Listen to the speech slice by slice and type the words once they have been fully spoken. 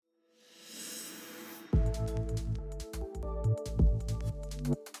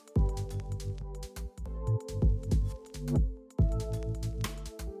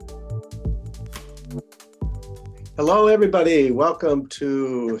Hello, everybody. Welcome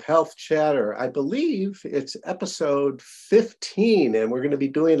to Health Chatter. I believe it's episode 15, and we're going to be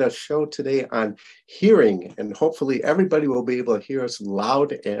doing a show today on hearing, and hopefully everybody will be able to hear us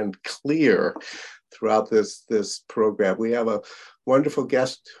loud and clear throughout this program. We have a wonderful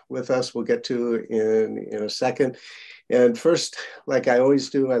guest with us we'll get to in a second. And first, like I always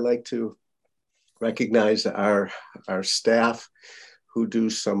do, I like to recognize our staff who do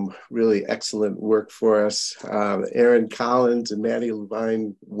some really excellent work for us. Aaron Collins and Maddie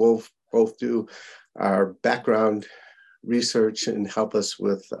Levine Wolf both do our background research and help us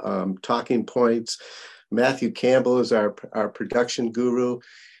with talking points. Matthew Campbell is our production guru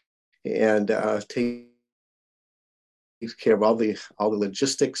and takes care of all the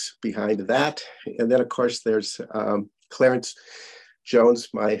logistics behind that. And then, of course, there's Clarence Jones,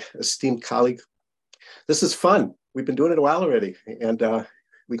 my esteemed colleague. This is fun. We've been doing it a while already, and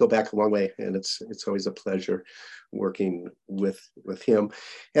we go back a long way, and it's always a pleasure working with him.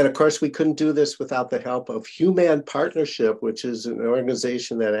 And of course, we couldn't do this without the help of Human Partnership, which is an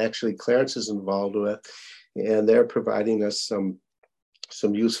organization that actually Clarence is involved with, and they're providing us some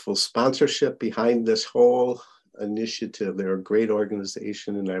useful sponsorship behind this whole initiative. They're a great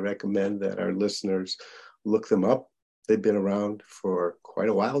organization, and I recommend that our listeners look them up. They've been around for quite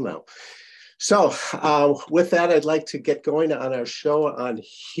a while now. So with that, I'd like to get going on our show on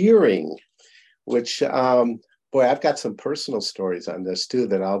hearing, which, boy, I've got some personal stories on this too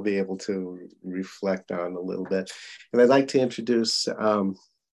that I'll be able to reflect on a little bit. And I'd like to introduce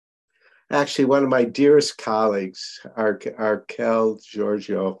actually one of my dearest colleagues, Arkel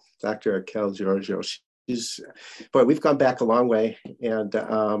Giorgio, Dr. Arkel Giorgio. We've gone back a long way,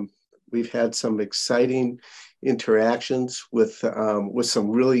 and we've had some exciting interactions with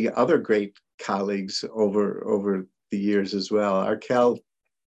some really other great colleagues over the years as well. Arkel,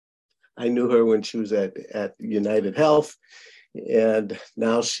 I knew her when she was at United Health, and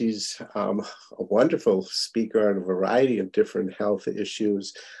now she's a wonderful speaker on a variety of different health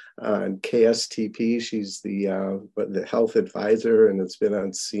issues. On KSTP, she's the health advisor, and it's been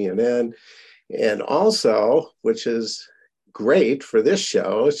on CNN. And also, which is great for this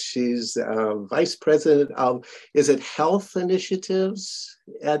show, she's vice president of, is it health initiatives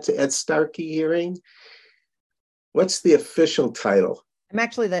at Starkey Hearing? What's the official title? I'm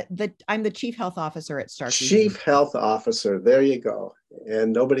actually I'm the chief health officer at Starkey. Chief health officer, there you go.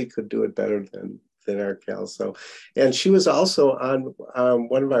 And nobody could do it better than Arkel. So, and she was also on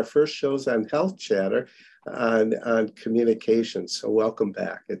one of our first shows on Health Chatter on communication. So welcome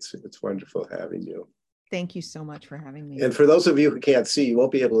back. It's wonderful having you. Thank you so much for having me. And for those of you who can't see, you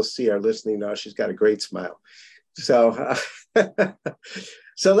won't be able to see our listening now. She's got a great smile. So,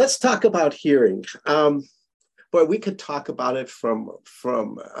 so let's talk about hearing. Boy, we could talk about it from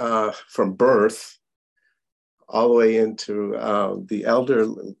birth all the way into the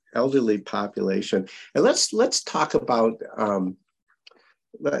elderly population. And let's talk about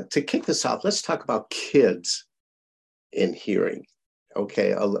to kick this off. Let's talk about kids in hearing.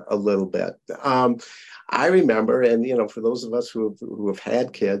 Okay, a little bit. I remember, and for those of us who have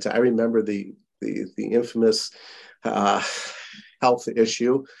had kids, I remember the infamous health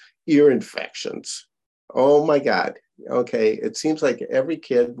issue, ear infections. Oh my God. Okay, it seems like every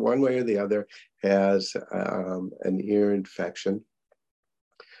kid, one way or the other, has an ear infection.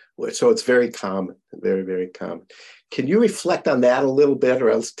 So it's very common, very, very common. Can you reflect on that a little bit, or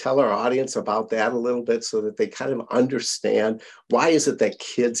else tell our audience about that a little bit so that they kind of understand why is it that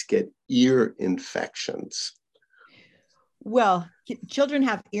kids get ear infections? Well, children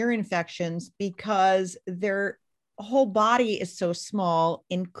have ear infections because their whole body is so small,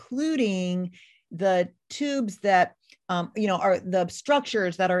 including the tubes that are the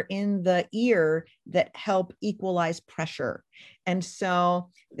structures that are in the ear that help equalize pressure. And so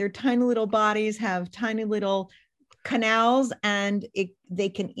their tiny little bodies have tiny little canals, and they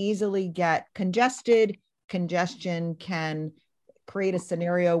can easily get congested. Congestion can create a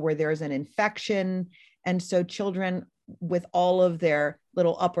scenario where there's an infection. And so children with all of their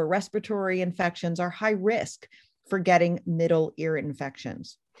little upper respiratory infections are high risk for getting middle ear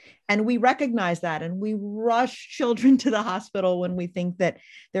infections. And we recognize that, and we rush children to the hospital when we think that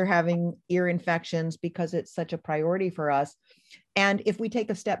they're having ear infections because it's such a priority for us. And if we take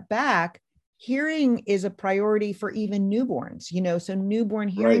a step back, hearing is a priority for even newborns, so newborn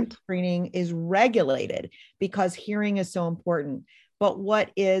hearing screening is regulated because hearing is so important. But what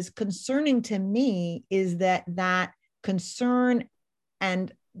is concerning to me is that concern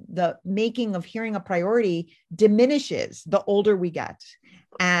and the making of hearing a priority diminishes the older we get.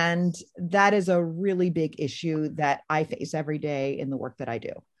 And that is a really big issue that I face every day in the work that I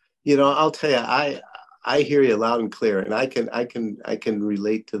do. I'll tell you, I hear you loud and clear, and I can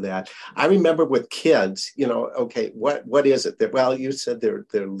relate to that. I remember with kids, okay, what is it that? Well, you said they're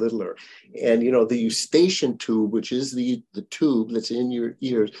littler, and the eustachian tube, which is the tube that's in your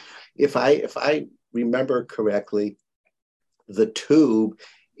ears. If I remember correctly, the tube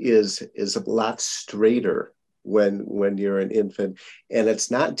is a lot straighter when you're an infant, and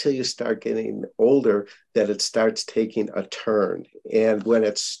it's not until you start getting older that it starts taking a turn. And when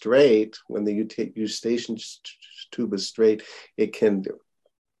it's straight, when the eustachian tube is straight, it can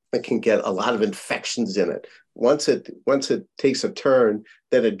get a lot of infections in it. Once it takes a turn,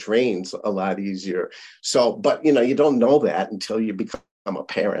 then it drains a lot easier. So, but you don't know that until you become a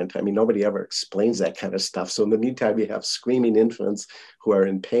parent. I mean, nobody ever explains that kind of stuff. So in the meantime, you have screaming infants who are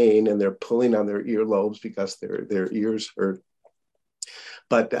in pain and they're pulling on their earlobes because their ears hurt.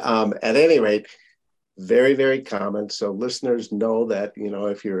 But at any rate, very, very common. So listeners know that,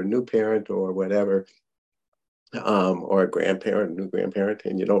 if you're a new parent or whatever, or a grandparent, new grandparent,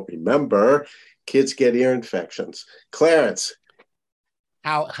 and you don't remember, kids get ear infections. Clarence.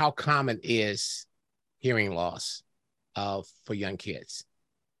 How common is hearing loss for young kids?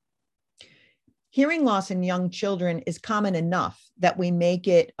 Hearing loss in young children is common enough that we make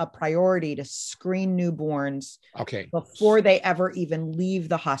it a priority to screen newborns before they ever even leave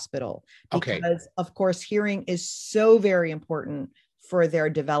the hospital. Because, of course, hearing is so very important for their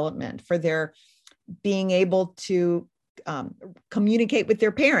development, for their being able to communicate with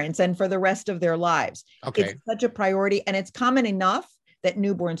their parents and for the rest of their lives. It's such a priority, and it's common enough that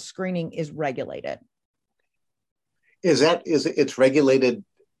newborn screening is regulated. It's regulated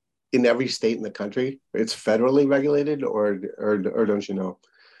in every state in the country? It's federally regulated, or don't you know?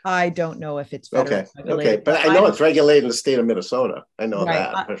 I don't know if it's federally regulated. Okay, but I know it's regulated in the state of Minnesota. I know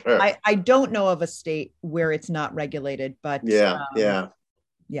that for sure. I don't know of a state where it's not regulated, but yeah.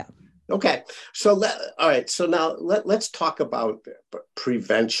 Okay, so all right. So now let's talk about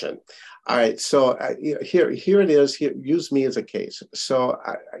prevention. All right, so here it is. Here, use me as a case. So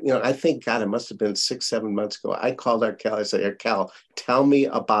I think, God, it must have been 6-7 months ago. I called our Cal. I said, Cal, tell me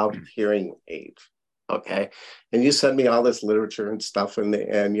about hearing aids. Okay, and you sent me all this literature and stuff, and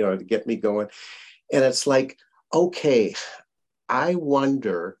to get me going. And it's like, okay, I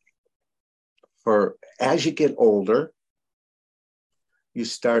wonder, as you get older, you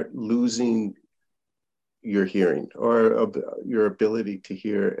start losing your hearing or your ability to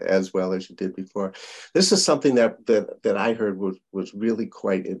hear as well as you did before. This is something that I heard was really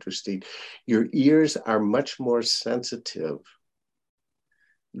quite interesting. Your ears are much more sensitive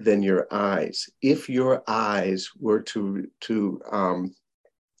than your eyes. If your eyes were to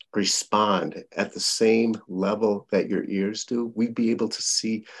respond at the same level that your ears do, we'd be able to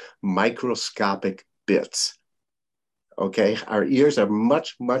see microscopic bits. Okay, our ears are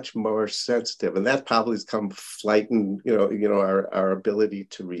much, much more sensitive, and that probably has come flighting, our ability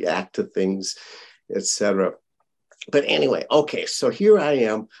to react to things, etc. But anyway, okay, so here I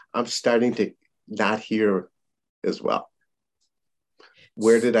am. I'm starting to not hear as well.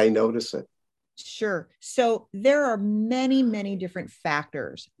 Where did I notice it? Sure. So there are many, many different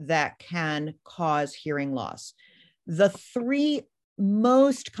factors that can cause hearing loss. The three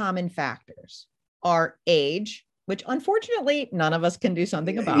most common factors are age, which unfortunately none of us can do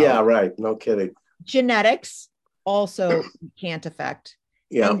something about. Yeah, right. No kidding. Genetics also can't affect.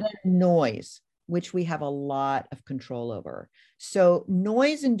 Yeah. And then noise, which we have a lot of control over. So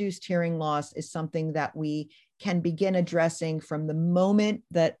noise-induced hearing loss is something that we can begin addressing from the moment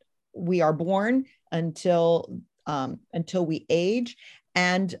that we are born until we age.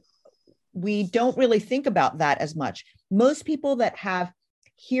 And we don't really think about that as much. Most people that have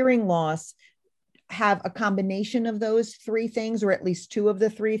hearing loss have a combination of those three things, or at least two of the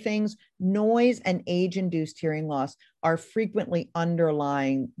three things. Noise and age-induced hearing loss are frequently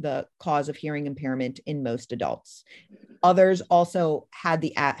underlying the cause of hearing impairment in most adults. Others also have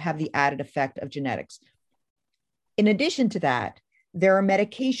the added effect of genetics. In addition to that, there are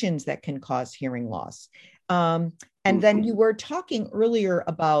medications that can cause hearing loss. And then you were talking earlier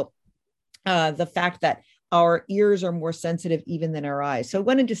about the fact that our ears are more sensitive even than our eyes. So I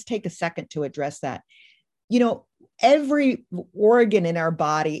want to just take a second to address that. Every organ in our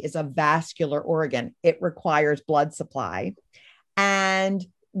body is a vascular organ. It requires blood supply. And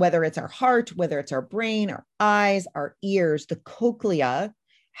whether it's our heart, whether it's our brain, our eyes, our ears, the cochlea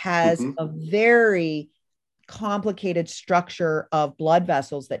has a very complicated structure of blood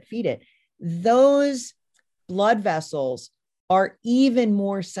vessels that feed it. Those blood vessels are even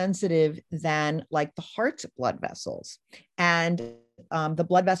more sensitive than like the heart's blood vessels and the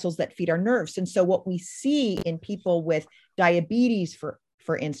blood vessels that feed our nerves. And so what we see in people with diabetes,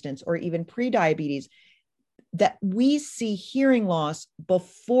 for instance, or even pre-diabetes, that we see hearing loss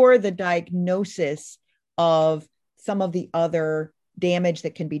before the diagnosis of some of the other damage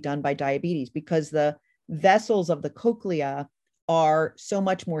that can be done by diabetes, because the vessels of the cochlea are so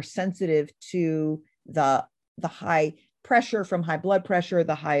much more sensitive to the high pressure from high blood pressure,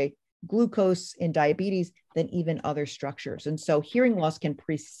 the high glucose in diabetes, than even other structures. And so hearing loss can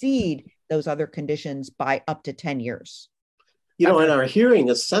precede those other conditions by up to 10 years. You know, and our hearing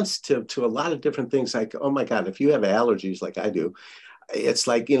is sensitive to a lot of different things. Like, oh my God, if you have allergies like I do, it's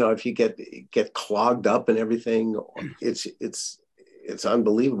like, you know, if you get clogged up and everything, it's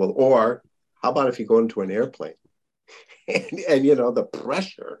unbelievable. Or how about if you go into an airplane and you know, the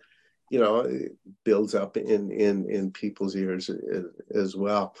pressure, you know, builds up in people's ears as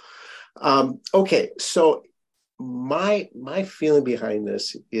well. Okay, so my feeling behind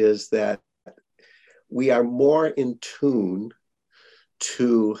this is that we are more in tune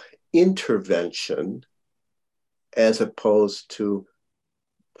to intervention as opposed to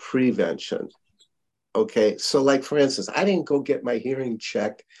prevention. Okay, so like for instance, I didn't go get my hearing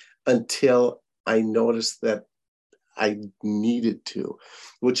checked until I noticed that I needed to,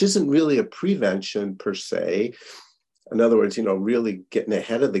 which isn't really a prevention per se. In other words, you know, really getting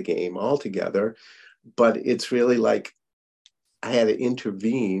ahead of the game altogether, but it's really like I had to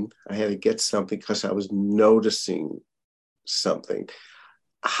intervene. I had to get something because I was noticing something.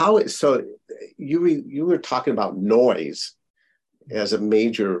 So you were talking about noise as a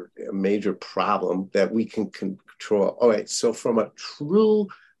major problem that we can control. All right, so from a true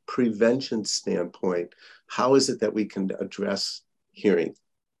prevention standpoint, how is it that we can address hearing?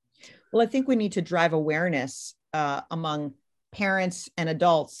 Well, I think we need to drive awareness among parents and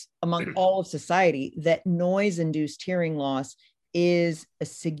adults, among all of society, that noise-induced hearing loss is a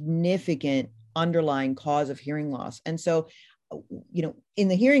significant underlying cause of hearing loss. And so, you know, in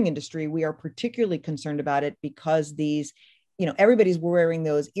the hearing industry, we are particularly concerned about it because these, you know, everybody's wearing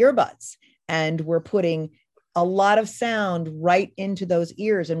those earbuds and we're putting a lot of sound right into those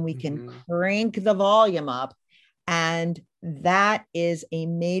ears, and we can crank the volume up. And that is a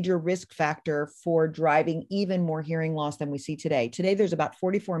major risk factor for driving even more hearing loss than we see today. Today, there's about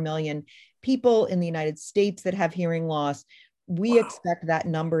 44 million people in the United States that have hearing loss. We expect that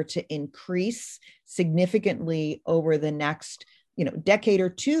number to increase significantly over the next, you know, decade or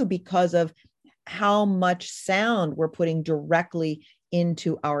two because of how much sound we're putting directly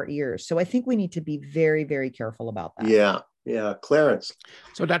into our ears. So I think we need to be very, very careful about that. Yeah, Clarence.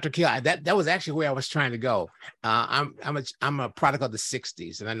 So, Dr. Keel, that was actually where I was trying to go. I'm a product of the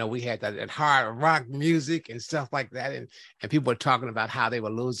 '60s, and I know we had that hard rock music and stuff like that, and people were talking about how they were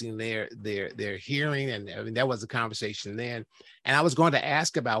losing their hearing, and I mean, that was a conversation then. And I was going to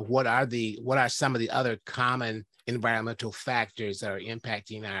ask about what are some of the other common environmental factors that are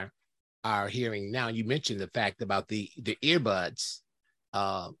impacting our hearing. Now, you mentioned the fact about the earbuds.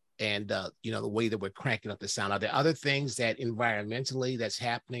 And you know, the way that we're cranking up the sound. Are there other things that environmentally that's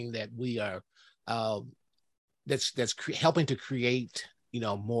happening that we are that's helping to create, you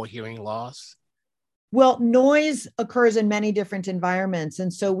know, more hearing loss? Well, noise occurs in many different environments,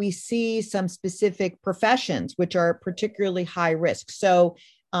 and so we see some specific professions which are particularly high risk. So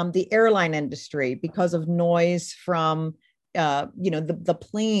the airline industry, because of noise from you know, the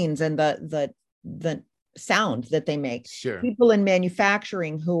planes and the sound that they make. Sure. People in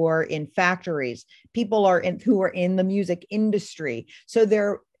manufacturing who are in factories, people who are in the music industry. So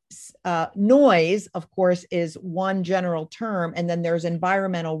their noise, of course, is one general term, and then there's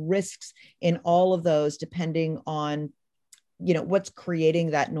environmental risks in all of those, depending on, you know, what's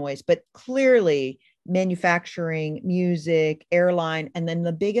creating that noise. But clearly, manufacturing, music, airline, and then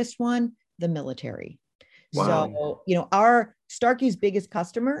the biggest one, the military. Wow. So, you know, our Starkey's biggest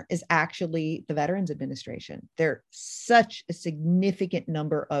customer is actually the Veterans Administration. They're such a significant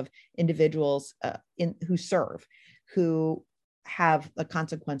number of individuals who serve, who have a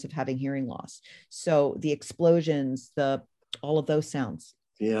consequence of having hearing loss. So the explosions, all of those sounds.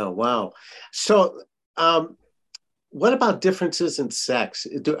 Yeah, wow. So what about differences in sex?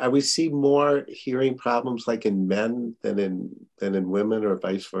 Are we see more hearing problems like in men than in women, or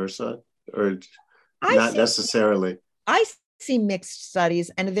vice versa? Or not necessarily? I see mixed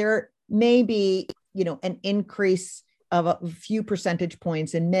studies, and there may be, you know, an increase of a few percentage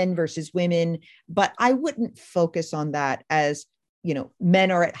points in men versus women, but I wouldn't focus on that as, you know,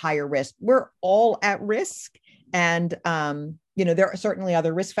 men are at higher risk. We're all at risk. And, there are certainly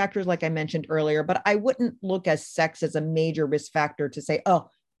other risk factors, like I mentioned earlier, but I wouldn't look at sex as a major risk factor to say, oh,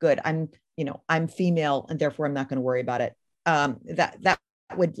 good, I'm female and therefore I'm not going to worry about it. That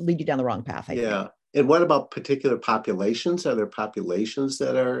would lead you down the wrong path, I think. And what about particular populations? Are there populations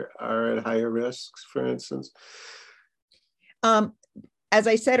that are at higher risks, for instance? As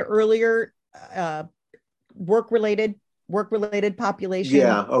I said earlier, work-related population.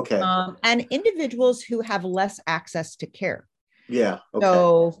 Yeah, okay. And individuals who have less access to care. Yeah, okay.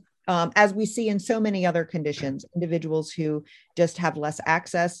 So as we see in so many other conditions, individuals who just have less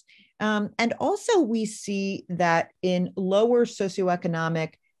access. And also we see that in lower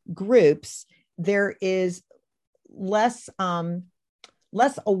socioeconomic groups, there is less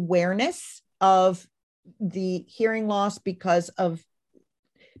awareness of the hearing loss because of,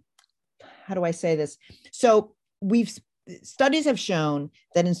 how do I say this? So studies have shown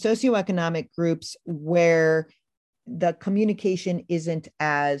that in socioeconomic groups where the communication isn't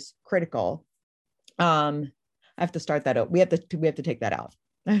as critical, I have to start that out. We have to take that out.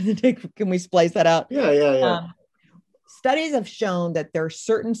 Can we splice that out? Yeah. Studies have shown that there are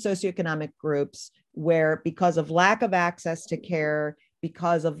certain socioeconomic groups where, because of lack of access to care,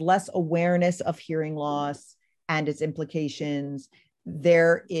 because of less awareness of hearing loss and its implications,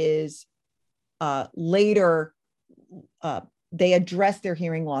 there is later, they address their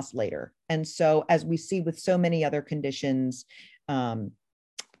hearing loss later. And so, as we see with so many other conditions,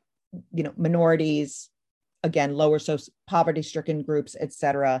 minorities, again, lower poverty-stricken groups, et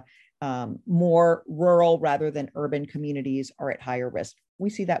cetera, more rural rather than urban communities are at higher risk. We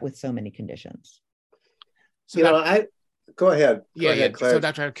see that with so many conditions. So go ahead. Yeah. So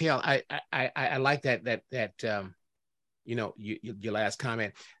Dr. Kale, I like that your last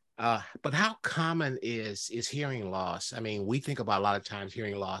comment. But how common is hearing loss? I mean, we think about a lot of times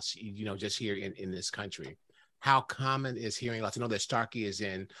hearing loss, just here in this country. How common is hearing loss? I know that Starkey is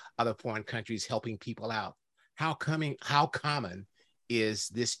in other foreign countries helping people out. How common is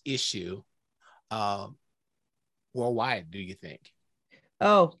this issue worldwide, do you think?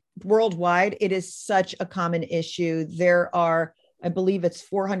 Oh, worldwide, it is such a common issue. There are, I believe it's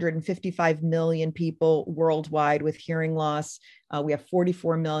 455 million people worldwide with hearing loss. We have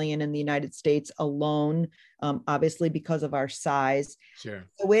 44 million in the United States alone, obviously because of our size. Sure.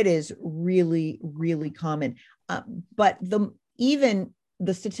 So it is really, really common. But even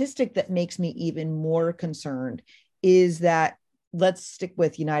the statistic that makes me even more concerned is that, let's stick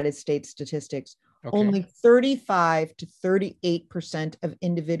with United States statistics. Okay. Only 35 to 38% of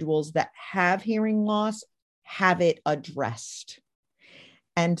individuals that have hearing loss have it addressed.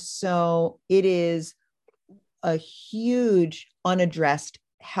 And so it is a huge unaddressed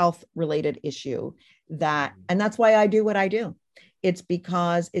health related issue and that's why I do what I do. It's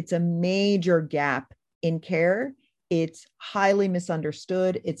because it's a major gap in care. It's highly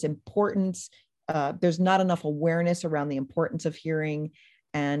misunderstood. Its importance, there's not enough awareness around the importance of hearing.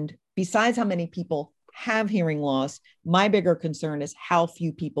 And besides how many people have hearing loss, my bigger concern is how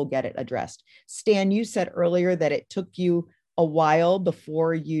few people get it addressed. Stan, you said earlier that it took you a while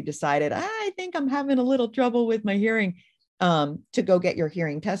before you decided, I think I'm having a little trouble with my hearing, to go get your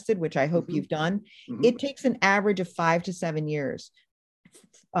hearing tested, which I hope you've done. It takes an average of 5 to 7 years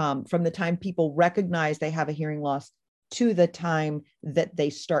from the time people recognize they have a hearing loss to the time that they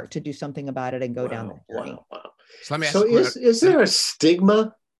start to do something about it and go down that journey. Wow. So is there a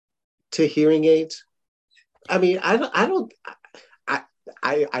stigma to hearing aids? I mean, if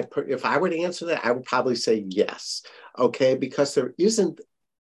I were to answer that, I would probably say yes. Okay, because there isn't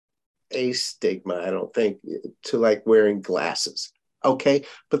a stigma, I don't think, to like wearing glasses. Okay,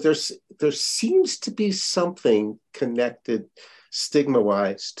 but there seems to be something connected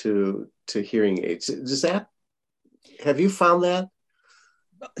stigma-wise to hearing aids. Have you found that?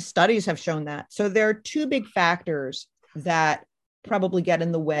 Studies have shown that. So there are two big factors that probably get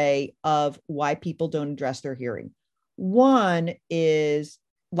in the way of why people don't address their hearing. One is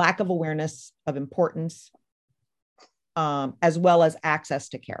lack of awareness of importance, as well as access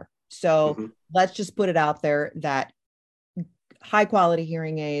to care. So let's just put it out there that high quality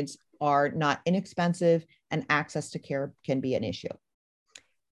hearing aids are not inexpensive and access to care can be an issue.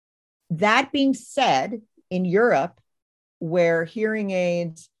 That being said, in Europe, where hearing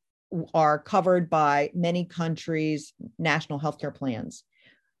aids are covered by many countries' national healthcare plans,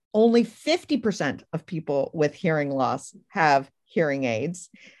 only 50% of people with hearing loss have hearing aids.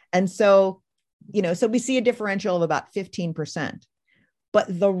 And so, so we see a differential of about 15%.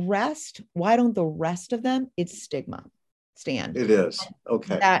 But the rest, why don't the rest of them? It's stigma, Stan. It is.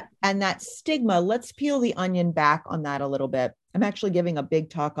 Okay. That stigma, let's peel the onion back on that a little bit. I'm actually giving a big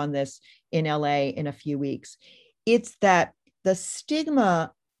talk on this in LA in a few weeks. it's that the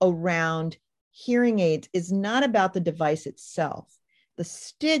stigma around hearing aids is not about the device itself. The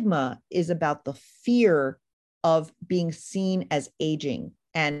stigma is about the fear of being seen as aging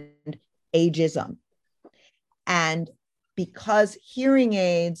and ageism. And because hearing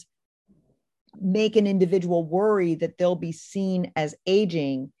aids make an individual worry that they'll be seen as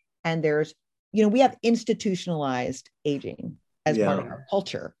aging, and there's, we have institutionalized aging as part of our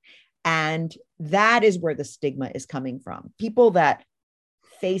culture. And that is where the stigma is coming from. People that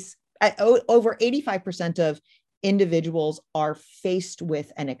face, over 85% of individuals are faced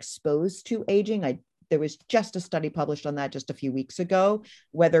with and exposed to aging. There was just a study published on that just a few weeks ago,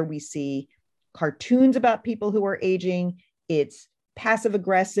 whether we see cartoons about people who are aging, it's passive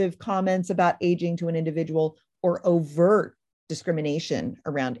aggressive comments about aging to an individual, or overt discrimination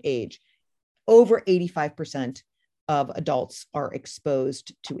around age. Over 85% of adults are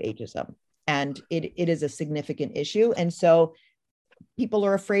exposed to ageism. And it is a significant issue. And so people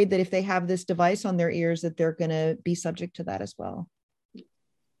are afraid that if they have this device on their ears, that they're going to be subject to that as well.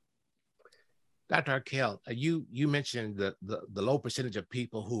 Dr. Arkell, you mentioned the low percentage of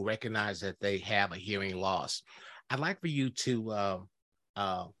people who recognize that they have a hearing loss. I'd like for you to,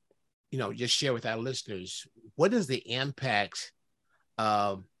 just share with our listeners, what is the impact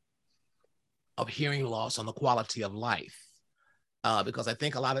of hearing loss on the quality of life? Because I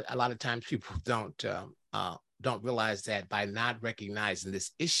think a lot of times people don't realize that by not recognizing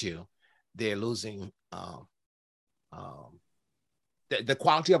this issue, they're losing the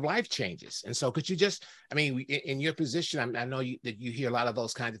quality of life changes. And so could you just, in your position, I know that you hear a lot of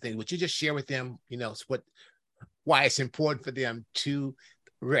those kinds of things. Would you just share with them, why it's important for them to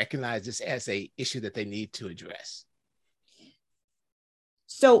recognize this as a issue that they need to address?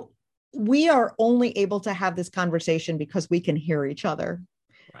 So we are only able to have this conversation because we can hear each other.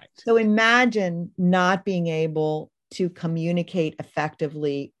 Right. So imagine not being able to communicate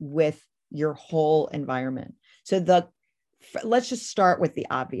effectively with your whole environment. So let's just start with the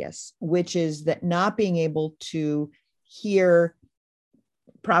obvious, which is that not being able to hear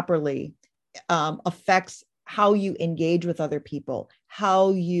properly affects how you engage with other people,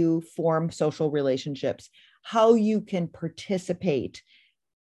 how you form social relationships, how you can participate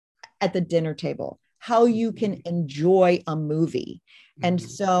at the dinner table, how you can enjoy a movie. Mm-hmm. And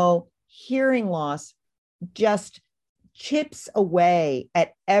so hearing loss just chips away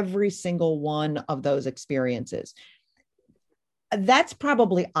at every single one of those experiences. That's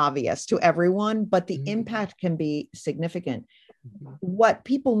probably obvious to everyone, but the impact can be significant. What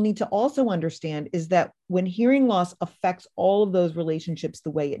people need to also understand is that when hearing loss affects all of those relationships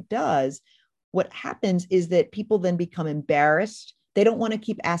the way it does, what happens is that people then become embarrassed. They don't want to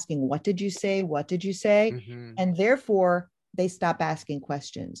keep asking, what did you say? What did you say? Mm-hmm. And therefore, they stop asking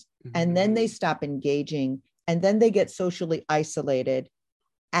questions. Mm-hmm. And then they stop engaging. And then they get socially isolated.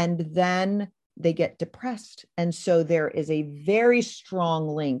 And then they get depressed. And so there is a very strong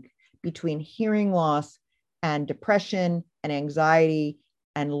link between hearing loss and depression and anxiety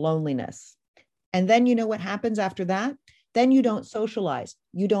and loneliness. And then you know what happens after that? Then you don't socialize.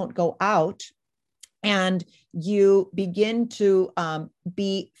 You don't go out. And you begin to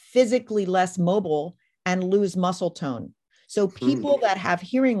be physically less mobile and lose muscle tone. So people that have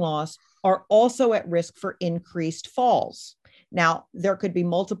hearing loss are also at risk for increased falls. Now, there could be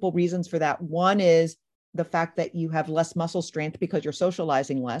multiple reasons for that. One is the fact that you have less muscle strength because you're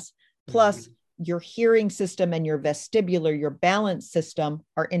socializing less, plus your hearing system and your vestibular, your balance system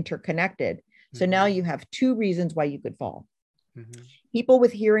are interconnected. So now you have two reasons why you could fall. People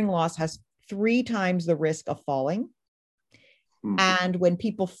with hearing loss has 3 times the risk of falling. And when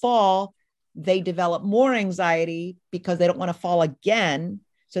people fall, they develop more anxiety because they don't want to fall again.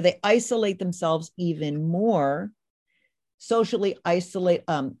 So they isolate themselves even more, socially isolate,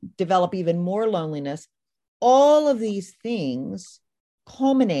 develop even more loneliness. All of these things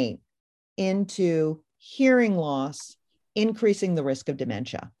culminate into hearing loss, increasing the risk of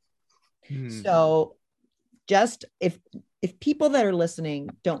dementia. So just if people that are listening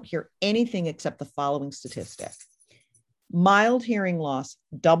don't hear anything except the following statistic: mild hearing loss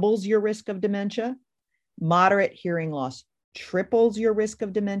doubles your risk of dementia, moderate hearing loss triples your risk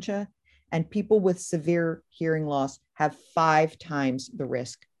of dementia, and people with severe hearing loss have 5 times the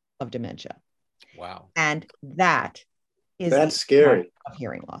risk of dementia. Wow. And that's scary. Of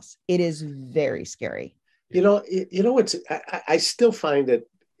hearing loss. It is very scary. I still find it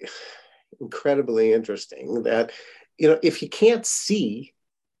incredibly interesting that, if you can't see,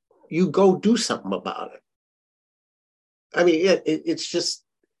 you go do something about it. I mean, it's just,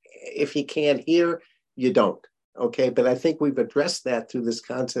 if you can't hear, you don't. Okay, but I think we've addressed that through this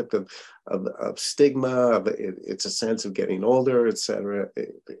concept of stigma, it's a sense of getting older, et cetera,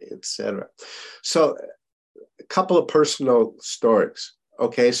 et cetera. So a couple of personal stories.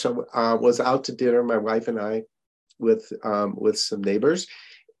 Okay, so was out to dinner, my wife and I, with some neighbors,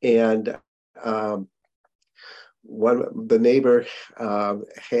 and the neighbor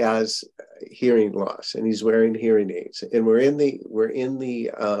has hearing loss, and he's wearing hearing aids, and we're in the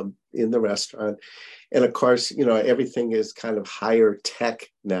restaurant, and of course, everything is kind of higher tech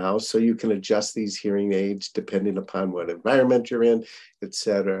now, so you can adjust these hearing aids depending upon what environment you're in, et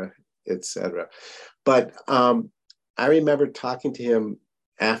cetera, et cetera. But I remember talking to him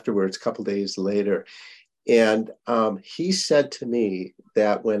afterwards, a couple days later, and he said to me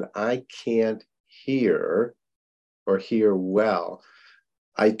that when I can't hear or hear well,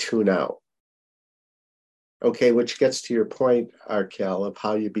 I tune out. Okay, which gets to your point, Arkel, of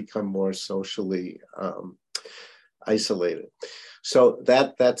how you become more socially isolated. So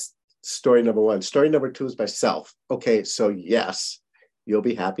that's story number one. Story number two is myself. Okay, so yes, you'll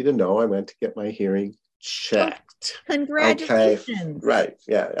be happy to know I went to get my hearing checked. Congratulations. Okay, right,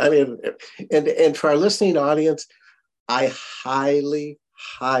 yeah. I mean, and for our listening audience, I highly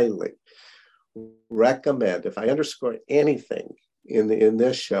recommend, if I underscore anything in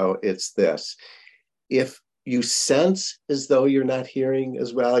this show, it's this. If you sense as though you're not hearing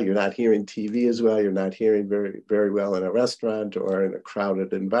as well, you're not hearing TV as well, you're not hearing very, very well in a restaurant or in a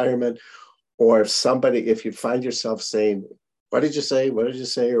crowded environment, or if you find yourself saying, what did you say? What did you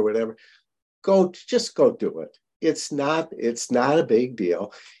say? Or whatever, just go do it. It's not a big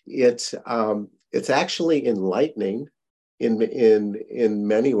deal. It's actually enlightening in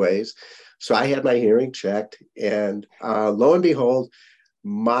many ways. So I had my hearing checked, and lo and behold,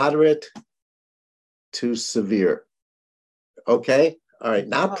 moderate to severe. Okay, all right.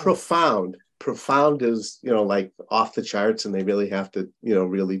 Not profound. Profound is like off the charts, and they really have to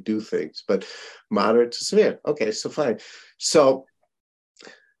really do things. But moderate to severe. Okay, so fine. So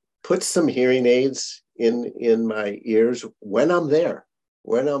put some hearing aids in my ears when I'm there.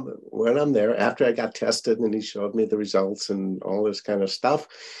 When I'm there, after I got tested, and he showed me the results and all this kind of stuff,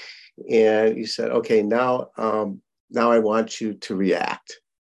 and he said, "Okay, now I want you to react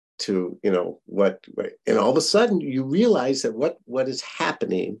to what." And all of a sudden, you realize that what is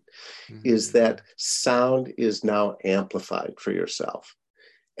happening is that sound is now amplified for yourself,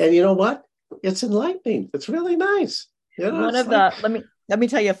 and you know what? It's enlightening. It's really nice. Let me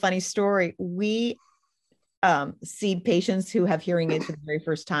tell you a funny story. We see patients who have hearing aids for the very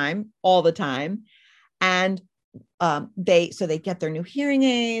first time all the time. And they get their new hearing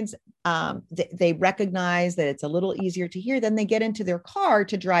aids. They recognize that it's a little easier to hear. Then they get into their car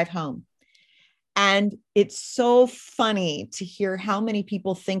to drive home. And it's so funny to hear how many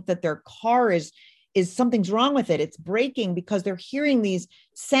people think that their car is something's wrong with it. It's breaking because they're hearing these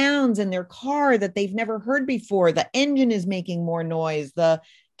sounds in their car that they've never heard before. The engine is making more noise. The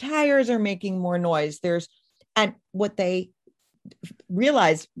tires are making more noise. And what they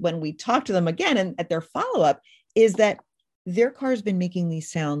realized when we talked to them again and at their follow-up is that their car's been making these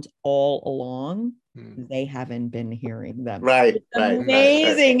sounds all along. They haven't been hearing them. Right. It's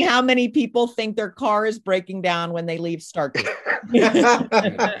amazing how many people think their car is breaking down when they leave Starkey.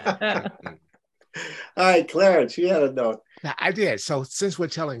 All right, Clarence, you had a note. Now, I did. So since we're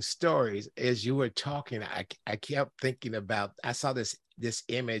telling stories, as you were talking, I kept thinking about, I saw this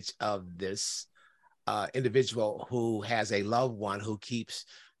image of this individual who has a loved one who keeps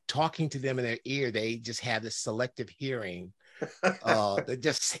talking to them in their ear. They just have this selective hearing. They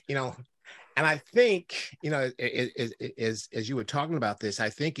just, and I think, as you were talking about this, I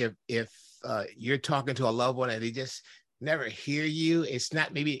think if you're talking to a loved one and they just never hear you, it's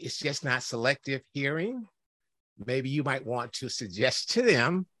just not selective hearing. Maybe you might want to suggest to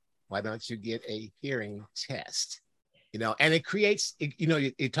them, why don't you get a hearing test? And it creates,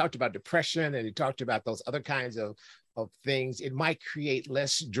 you talked about depression and you talked about those other kinds of things. It might create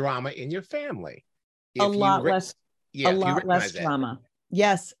less drama in your family. A lot less drama.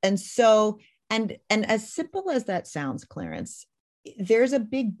 Yes. And so, and as simple as that sounds, Clarence, there's a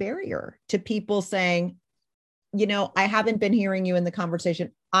big barrier to people saying, I haven't been hearing you in the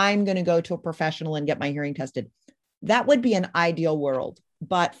conversation. I'm going to go to a professional and get my hearing tested. That would be an ideal world.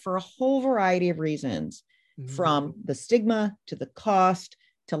 But for a whole variety of reasons, from the stigma to the cost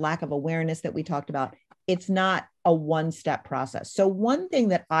to lack of awareness that we talked about, it's not a one-step process. So one thing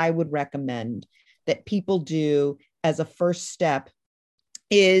that I would recommend that people do as a first step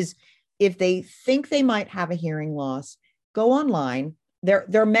is, if they think they might have a hearing loss, go online. There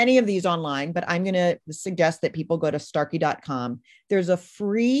are many of these online, but I'm going to suggest that people go to starkey.com. There's a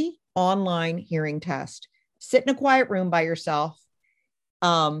free online hearing test Sit in a quiet room by yourself.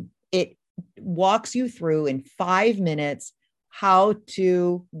 It walks you through in 5 minutes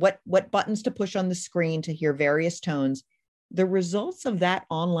what buttons to push on the screen to hear various tones. The results of that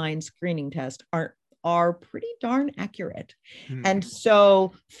online screening test are pretty darn accurate. And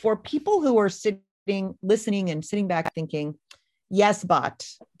so for people who are listening and sitting back thinking, yes, but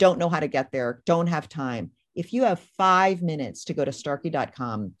don't know how to get there, don't have time. If you have 5 minutes to go to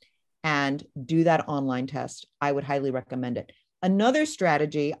Starkey.com and do that online test, I would highly recommend it. Another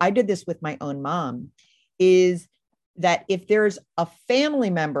strategy, I did this with my own mom, is that if there's a family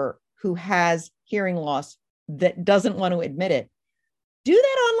member who has hearing loss that doesn't want to admit it, do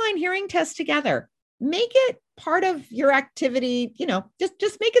that online hearing test together. Make it part of your activity,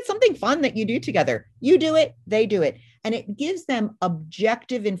 just make it something fun that you do together. You do it, they do it. And it gives them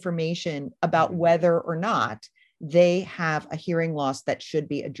objective information about whether or not they have a hearing loss that should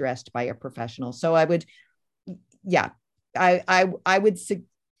be addressed by a professional. So I would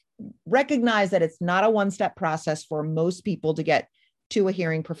recognize that it's not a one-step process for most people to get to a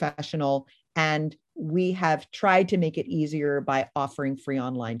hearing professional. And we have tried to make it easier by offering free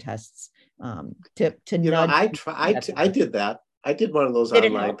online tests to nudge. I did that. I did one of those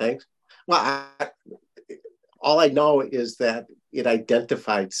online things. Well, all I know is that it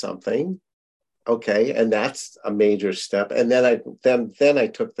identified something. Okay, and that's a major step. And then I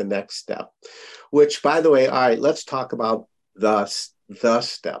took the next step, which, by the way, all right, let's talk about the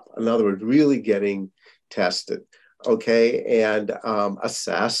step. In other words, really getting tested, okay, and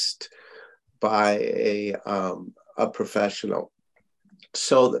assessed by a professional.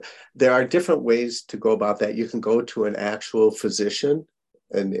 So there are different ways to go about that. You can go to an actual physician,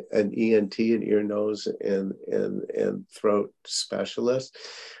 an ENT, an ear, nose, and throat specialist.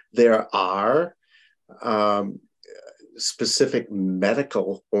 There are specific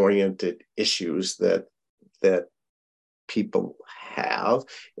medical-oriented issues that people have,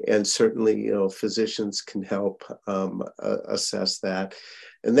 and certainly, physicians can help assess that.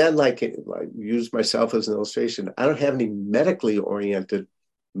 And then, like use myself as an illustration, I don't have any medically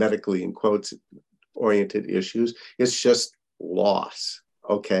in quotes, oriented issues. It's just loss.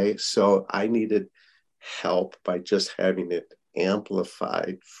 Okay, so I needed help by just having it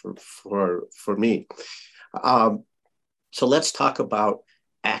amplified for me. So let's talk about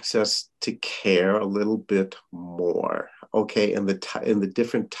access to care a little bit more, okay, and the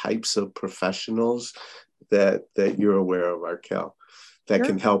different types of professionals that you're aware of, Arkell, that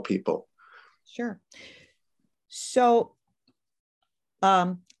can help people. Sure. So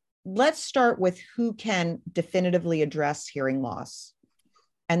let's start with who can definitively address hearing loss.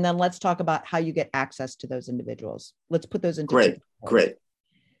 And then let's talk about how you get access to those individuals. Let's put those into Great.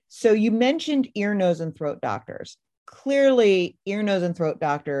 So you mentioned ear, nose, and throat doctors. Clearly, ear, nose, and throat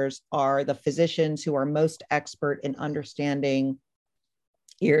doctors are the physicians who are most expert in understanding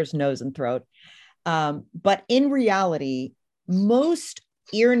ears, nose, and throat. But in reality, most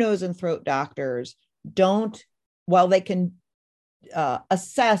ear, nose, and throat doctors while they can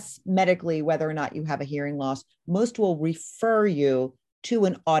assess medically whether or not you have a hearing loss, most will refer you to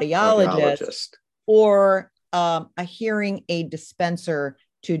an audiologist. Or a hearing aid dispenser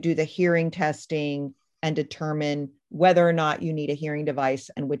to do the hearing testing and determine whether or not you need a hearing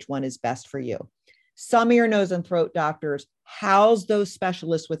device and which one is best for you. Some ear, nose, and throat doctors house those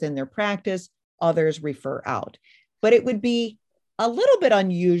specialists within their practice. Others refer out. But it would be a little bit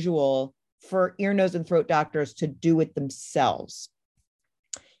unusual for ear, nose, and throat doctors to do it themselves.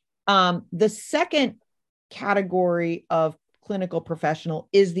 The second category of clinical professional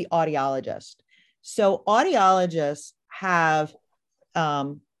is the audiologist. So audiologists have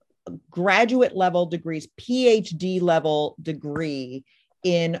graduate level degrees, PhD level degree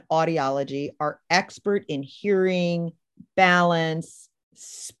in audiology, are expert in hearing, balance,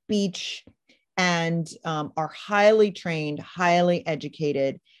 speech, and are highly trained, highly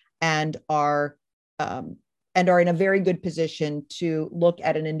educated, and are in a very good position to look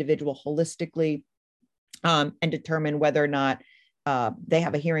at an individual holistically and determine whether or not they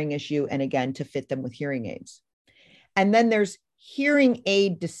have a hearing issue, and again, to fit them with hearing aids. And then there's hearing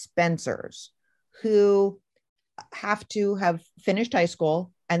aid dispensers who have to have finished high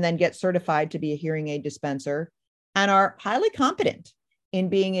school and then get certified to be a hearing aid dispenser and are highly competent in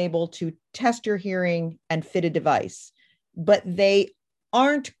being able to test your hearing and fit a device, but they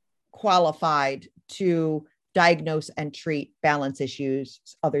aren't qualified to diagnose and treat balance issues,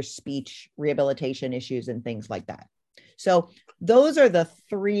 other speech rehabilitation issues, and things like that. So those are the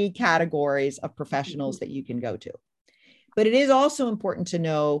three categories of professionals that you can go to. But it is also important to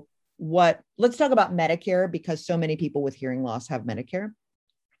know let's talk about Medicare, because so many people with hearing loss have Medicare.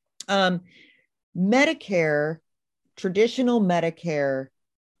 Medicare, traditional Medicare,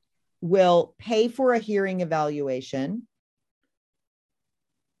 will pay for a hearing evaluation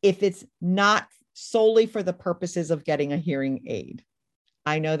if it's not solely for the purposes of getting a hearing aid.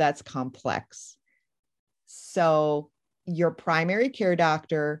 I know that's complex. So your primary care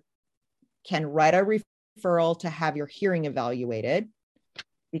doctor can write a referral to have your hearing evaluated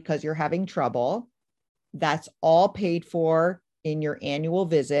because you're having trouble. That's all paid for in your annual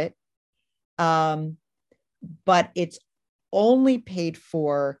visit. But it's only paid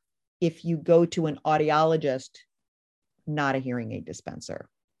for if you go to an audiologist, not a hearing aid dispenser.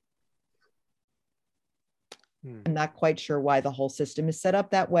 I'm not quite sure why the whole system is set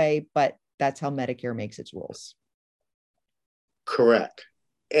up that way, but that's how Medicare makes its rules. Correct.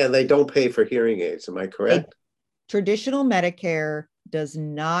 And they don't pay for hearing aids. Am I correct? Traditional Medicare does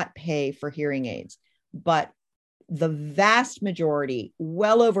not pay for hearing aids, but the vast majority,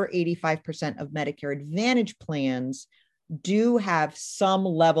 well over 85% of Medicare Advantage plans do have some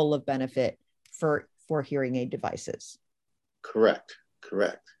level of benefit for hearing aid devices. Correct.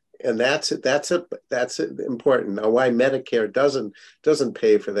 And that's important. Now, why Medicare doesn't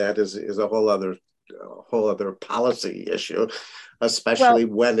pay for that is a whole other policy issue, especially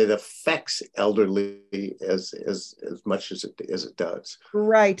when it affects elderly as much as it does.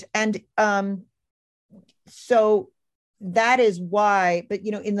 Right. And so that is why, but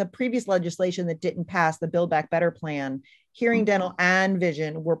in the previous legislation that didn't pass, the Build Back Better plan, hearing, dental, and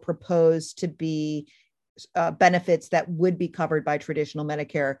vision were proposed to be benefits that would be covered by traditional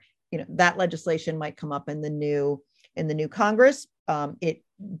Medicare. That legislation might come up in the new Congress. It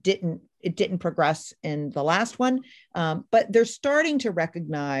didn't progress in the last one, but they're starting to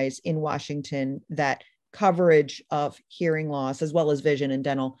recognize in Washington that coverage of hearing loss as well as vision and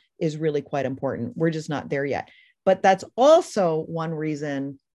dental is really quite important. We're just not there yet. But that's also one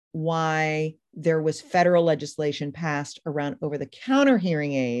reason why there was federal legislation passed around over-the-counter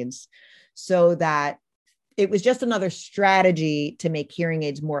hearing aids, so that it was just another strategy to make hearing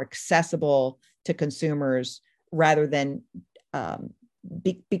aids more accessible to consumers rather than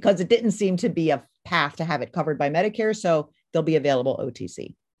because it didn't seem to be a path to have it covered by Medicare. So they'll be available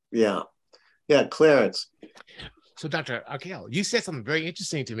OTC. Yeah. Clarence. So Dr. Arkell, you said something very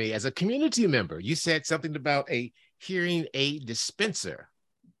interesting to me as a community member. You said something about a hearing aid dispenser.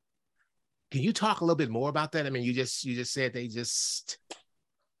 Can you talk a little bit more about that? I mean, you just said they just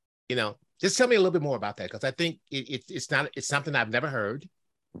tell me a little bit more about that, because I think it's something I've never heard.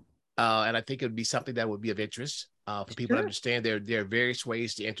 And I think it would be something that would be of interest for people to understand there are various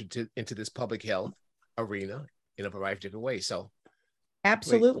ways to enter into this public health arena in a variety of different ways. So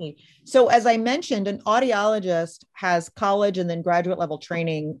absolutely. So as I mentioned, an audiologist has college and then graduate level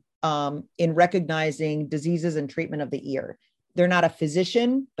training in recognizing diseases and treatment of the ear. They're not a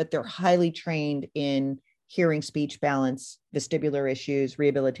physician, but they're highly trained in hearing, speech, balance, vestibular issues,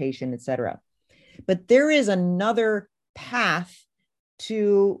 rehabilitation, et cetera. But there is another path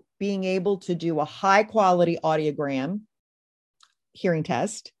to being able to do a high quality audiogram hearing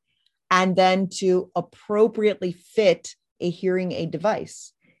test and then to appropriately fit a hearing aid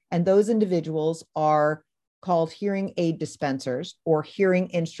device. And those individuals are called hearing aid dispensers, or hearing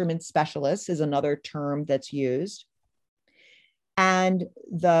instrument specialists is another term that's used. And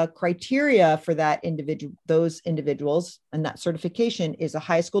the criteria for those individuals and that certification is a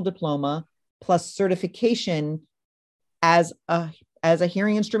high school diploma plus certification as a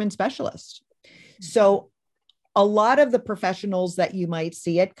hearing instrument specialist. So a lot of the professionals that you might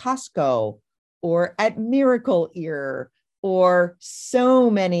see at Costco or at Miracle Ear or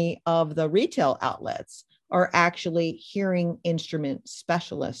so many of the retail outlets are actually hearing instrument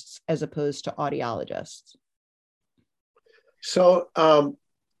specialists as opposed to audiologists. So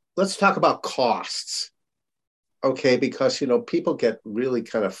let's talk about costs, okay? Because people get really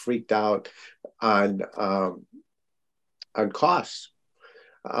kind of freaked out on costs,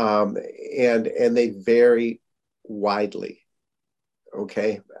 and they vary widely,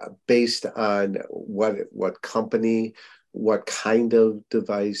 okay, based on what company, what kind of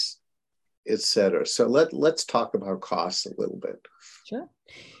device, etc. So let's talk about costs a little bit. Sure.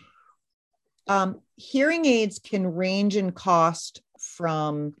 Hearing aids can range in cost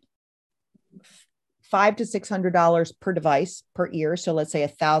from $500 to $600 per device per ear. So let's say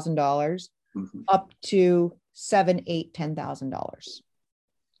 $1,000 up to $7,000, $8,000, $10,000.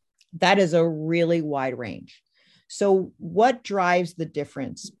 That is a really wide range. So what drives the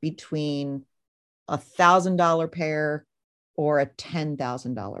difference between $1,000 pair or a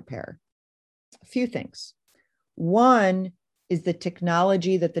 $10,000 pair? A few things. One is the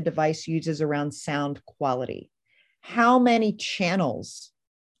technology that the device uses around sound quality. How many channels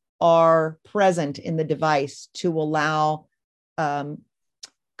are present in the device to allow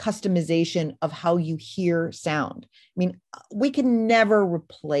customization of how you hear sound. I mean, we can never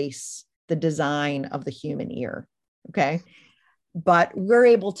replace the design of the human ear, okay? But we're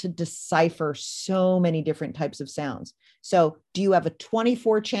able to decipher so many different types of sounds. So do you have a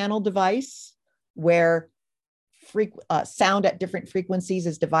 24 channel device where sound at different frequencies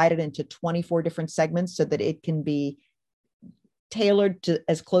is divided into 24 different segments so that it can be tailored to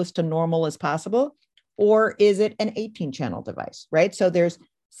as close to normal as possible? Or is it an 18 channel device, right? So there's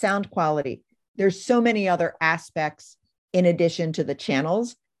sound quality. There's so many other aspects in addition to the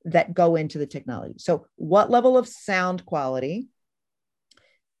channels that go into the technology. So what level of sound quality,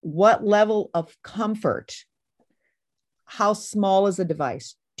 what level of comfort, how small is the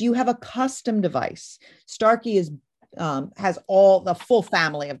device? Do you have a custom device? Starkey has all the full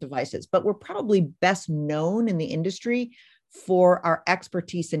family of devices, but we're probably best known in the industry for our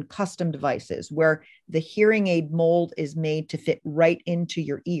expertise in custom devices, where the hearing aid mold is made to fit right into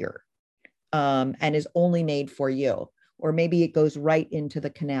your ear and is only made for you. Or maybe it goes right into the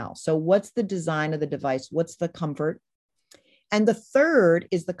canal. So what's the design of the device? What's the comfort? And the third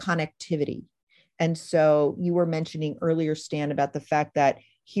is the connectivity. And so you were mentioning earlier, Stan, about the fact that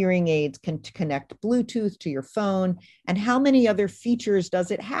hearing aids can connect Bluetooth to your phone. And how many other features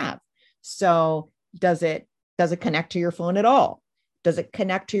does it have? So does it connect to your phone at all? Does it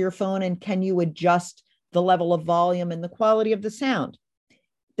connect to your phone, and can you adjust the level of volume and the quality of the sound?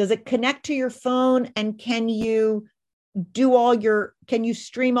 Does it connect to your phone, and can you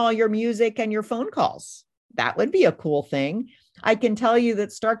stream all your music and your phone calls? That would be a cool thing. I can tell you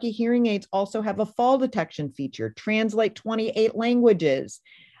that Starkey hearing aids also have a fall detection feature, translate 28 languages,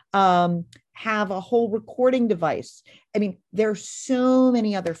 have a whole recording device. I mean, there's so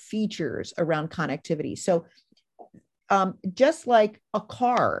many other features around connectivity. So just like a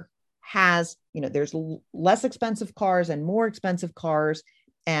car has, there's less expensive cars and more expensive cars,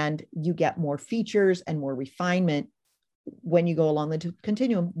 and you get more features and more refinement when you go along the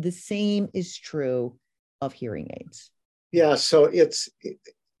continuum. The same is true of hearing aids. Yeah, so if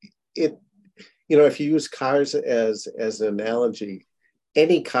you use cars as an analogy,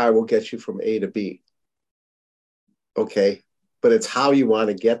 any car will get you from A to B. Okay, but it's how you want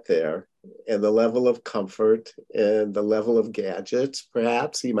to get there, and the level of comfort and the level of gadgets,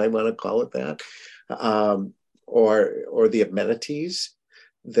 perhaps you might want to call it that, or the amenities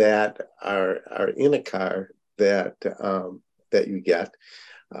that are in a car that you get.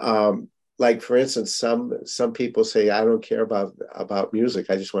 Like, for instance, some people say, I don't care about music.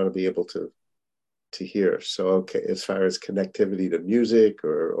 I just want to be able to hear. So, okay, as far as connectivity to music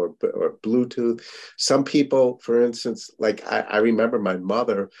or Bluetooth, some people, for instance, like I remember my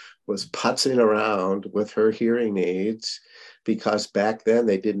mother was putzing around with her hearing aids because back then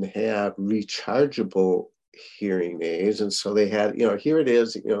they didn't have rechargeable hearing aids. And so they had, here it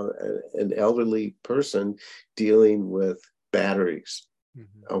is, an elderly person dealing with batteries.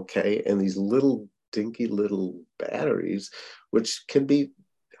 Mm-hmm. Okay. And these little dinky little batteries, which can be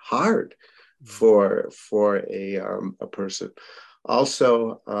hard for a person.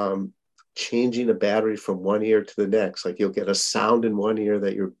 Also, changing a battery from one ear to the next, like you'll get a sound in one ear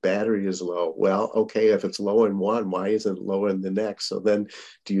that your battery is low. Well, okay, if it's low in one, why isn't it low in the next? So then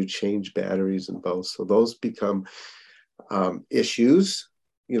do you change batteries in both? So those become issues,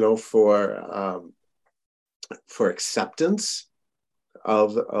 for acceptance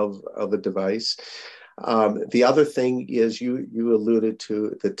of a device. The other thing is you alluded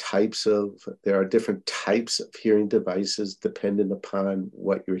to there are different types of hearing devices dependent upon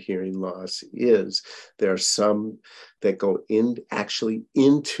what your hearing loss is. There are some that go actually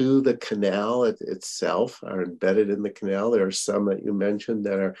into the canal itself, are embedded in the canal. There are some that you mentioned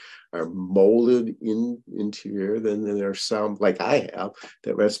that are molded into your ear. Then there are some, like I have,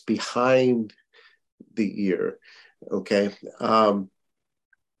 that rest behind the ear. Okay.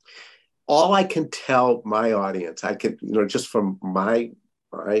 All I can tell my audience, I can, just from my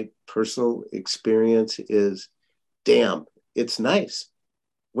personal experience, is, damn, it's nice.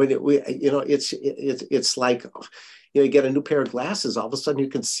 When it's like, you get a new pair of glasses, all of a sudden you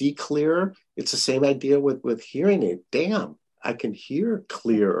can see clearer. It's the same idea with hearing aid. Damn, I can hear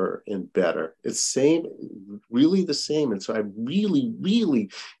clearer and better. It's really the same. And so I really,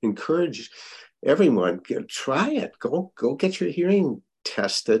 really encourage everyone, try it. Go get your hearing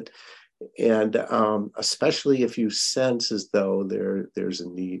tested. And especially if you sense as though there's a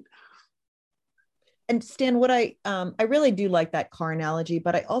need. And Stan, what I really do like that car analogy,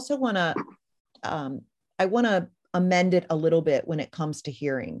 but I also want to amend it a little bit when it comes to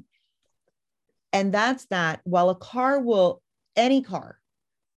hearing. And that's that while any car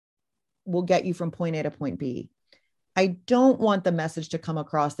will get you from point A to point B. I don't want the message to come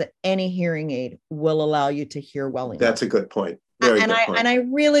across that any hearing aid will allow you to hear well enough. That's a good point. Very and good point. And I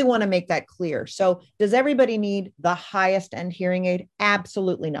really want to make that clear. So does everybody need the highest end hearing aid?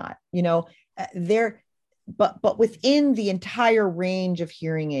 Absolutely not. You know, but within the entire range of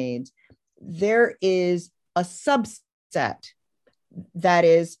hearing aids, there is a subset that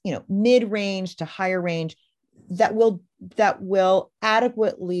is, you know, mid-range to higher range that will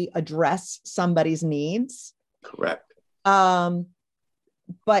adequately address somebody's needs. Correct. But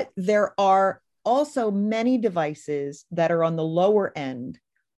there are also many devices that are on the lower end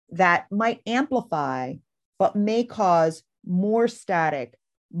that might amplify, but may cause more static,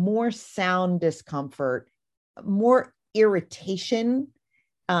 more sound discomfort, more irritation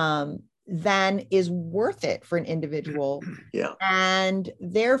than is worth it for an individual. Yeah. And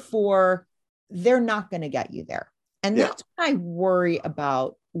therefore, they're not going to get you there. And that's what I worry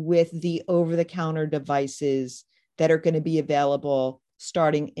about with the over-the-counter devices that are going to be available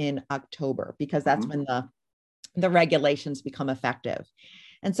starting in October, because that's when the regulations become effective.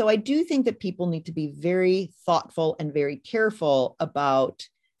 And so I do think that people need to be very thoughtful and very careful about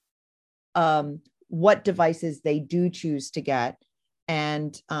what devices they do choose to get.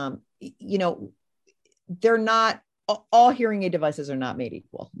 And, you know, they're not, all hearing aid devices are not made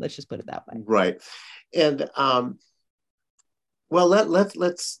equal. Let's just put it that way. Right. And well, let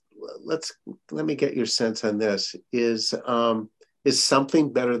me get your sense on this. Is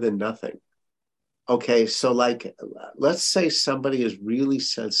something better than nothing? Okay, so like, let's say somebody is really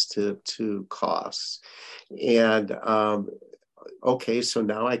sensitive to costs, and okay, so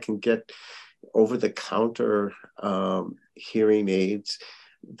now I can get over-the-counter hearing aids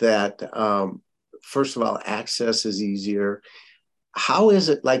that, first of all, access is easier. How is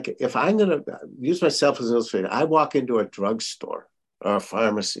it, like, if I'm going to use myself as an illustrator, I walk into a drugstore or a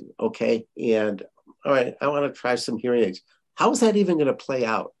pharmacy, okay, and all right, I want to try some hearing aids. How is that even going to play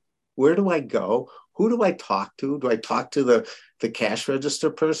out? Where do I go? Who do I talk to? Do I talk to the cash register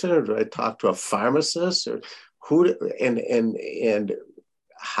person, or do I talk to a pharmacist, or who? And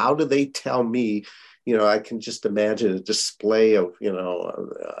how do they tell me? You know, I can just imagine a display of, you know,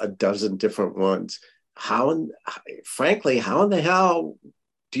 a dozen different ones. Frankly, how in the hell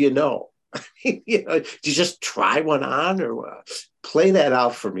do you know? You know, do you just try one on, or play that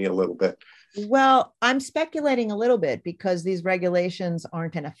out for me a little bit? Well, I'm speculating a little bit because these regulations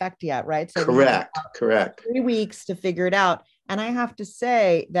aren't in effect yet, right? So correct. 3 weeks to figure it out. And I have to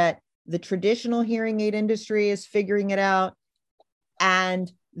say that the traditional hearing aid industry is figuring it out, and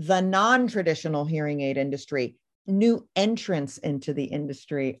the non-traditional hearing aid industry, new entrants into the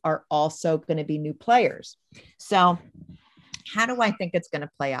industry, are also going to be new players. So how do I think it's going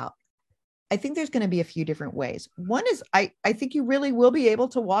to play out? I think there's going to be a few different ways. One is I think you really will be able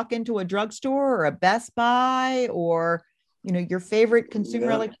to walk into a drugstore or a Best Buy or, you know, your favorite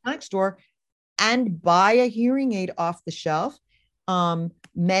consumer electronics store and buy a hearing aid off the shelf.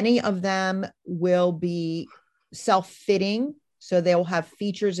 Many of them will be self-fitting, so they'll have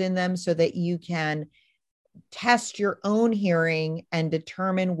features in them so that you can test your own hearing and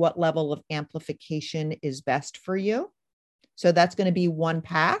determine what level of amplification is best for you. So that's going to be one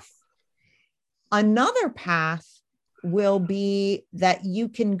path. Another path will be that you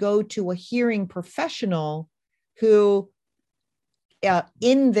can go to a hearing professional who,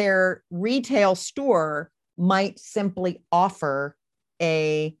 in their retail store, might simply offer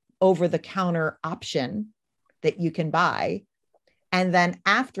a over-the-counter option that you can buy. And then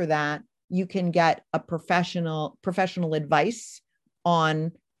after that, you can get a professional advice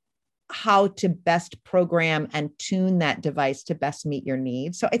on how to best program and tune that device to best meet your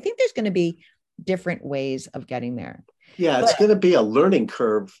needs. So I think there's going to be different ways of getting there. Yeah, it's going to be a learning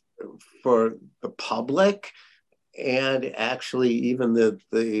curve for the public, and actually even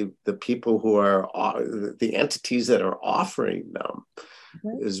the people who are the entities that are offering them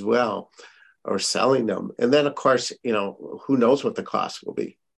as well, or selling them. And then of course, you know, who knows what the cost will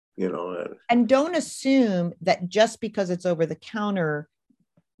be, you know. And don't assume that just because it's over the counter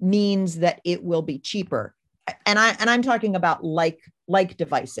means that it will be cheaper. And I'm talking about like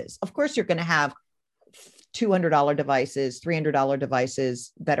devices. Of course, you're going to have $200 devices, $300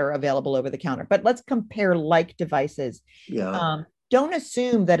 devices that are available over the counter, but let's compare like devices. Yeah. Don't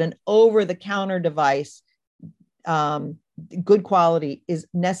assume that an over the counter device, good quality, is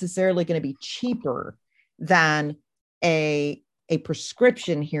necessarily going to be cheaper than a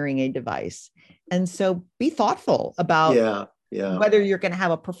prescription hearing aid device. And so be thoughtful about whether you're going to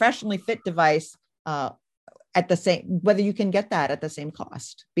have a professionally fit device at the same, whether you can get that at the same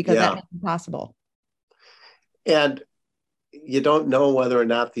cost, because that may be possible. And you don't know whether or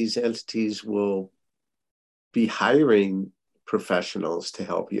not these entities will be hiring professionals to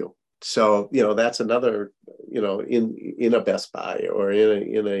help you. So, that's another, in a Best Buy or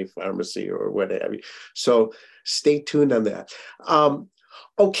in a pharmacy or what have you. So stay tuned on that.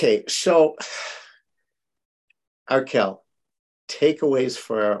 Okay, so Arkel, takeaways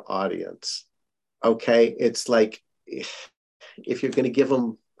for our audience. Okay, it's like, if you're going to give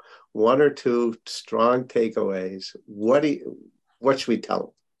them one or two strong takeaways, what should we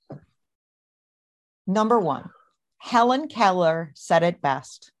tell them? Number one, Helen Keller said it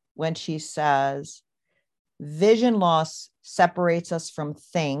best when she says, vision loss separates us from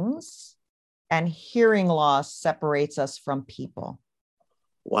things and hearing loss separates us from people.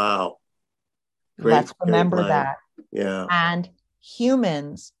 Wow. Let's remember that. Yeah. And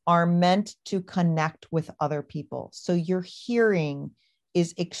humans are meant to connect with other people. So your hearing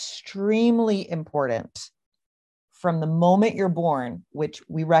is extremely important from the moment you're born, which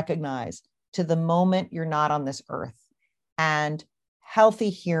we recognize, to the moment you're not on this earth. And healthy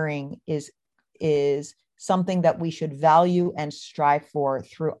hearing is something that we should value and strive for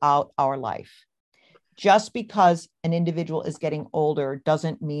throughout our life. Just because an individual is getting older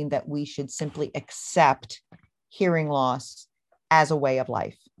doesn't mean that we should simply accept hearing loss as a way of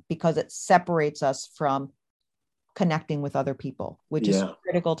life, because it separates us from connecting with other people, which is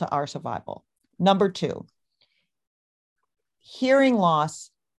critical to our survival. Number two, hearing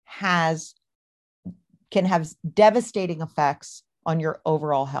loss can have devastating effects on your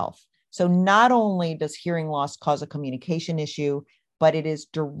overall health. So not only does hearing loss cause a communication issue, but it is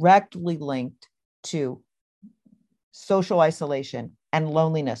directly linked to social isolation and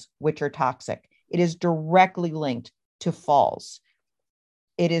loneliness, which are toxic. It is directly linked to falls.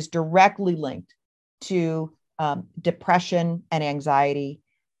 It is directly linked to depression and anxiety.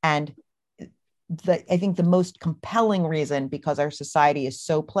 And I think the most compelling reason, because our society is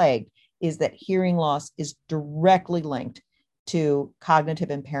so plagued, is that hearing loss is directly linked to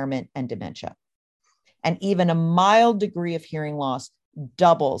cognitive impairment and dementia. And even a mild degree of hearing loss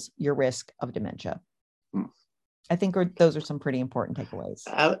doubles your risk of dementia. I think those are some pretty important takeaways.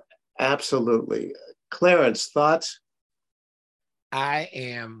 Absolutely. Clarence, thoughts? I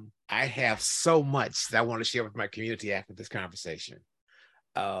have so much that I want to share with my community after this conversation.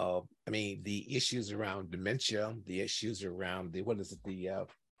 The issues around dementia, the issues around the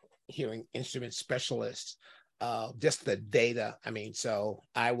hearing instrument specialist, just the data. So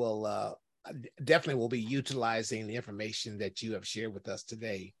I will definitely will be utilizing the information that you have shared with us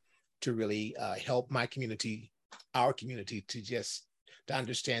today to really help my community, our community, to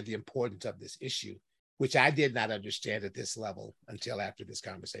understand the importance of this issue, which I did not understand at this level until after this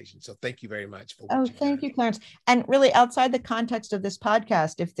conversation. So thank you very much for what thank you, Clarence. And really, outside the context of this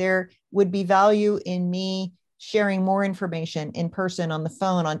podcast, if there would be value in me sharing more information in person, on the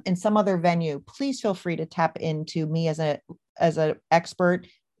phone, in some other venue, please feel free to tap into me as an expert,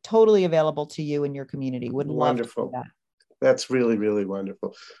 totally available to you and your community. Would love to do that. That's really, really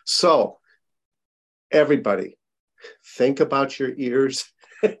wonderful. So everybody, think about your ears,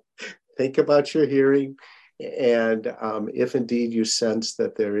 think about your hearing. And if indeed you sense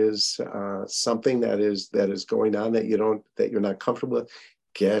that there is something that is going on that you're not comfortable with,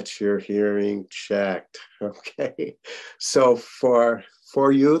 get your hearing checked. Okay. So for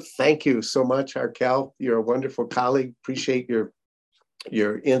you, thank you so much, Arkel. You're a wonderful colleague. Appreciate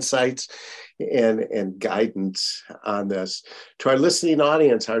your insights and guidance on this. To our listening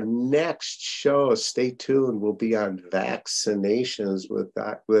audience, our next show, stay tuned, will be on vaccinations with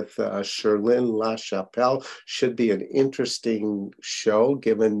Cherlyn LaChapelle. Should be an interesting show,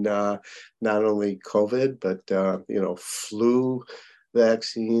 given not only COVID, but flu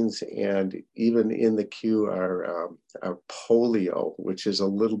vaccines, and even in the queue are polio, which is a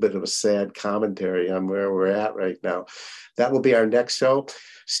little bit of a sad commentary on where we're at right now. That will be our next show.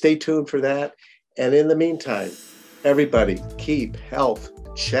 Stay tuned for that. And in the meantime, everybody, keep health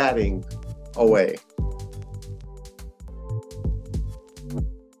chatting away.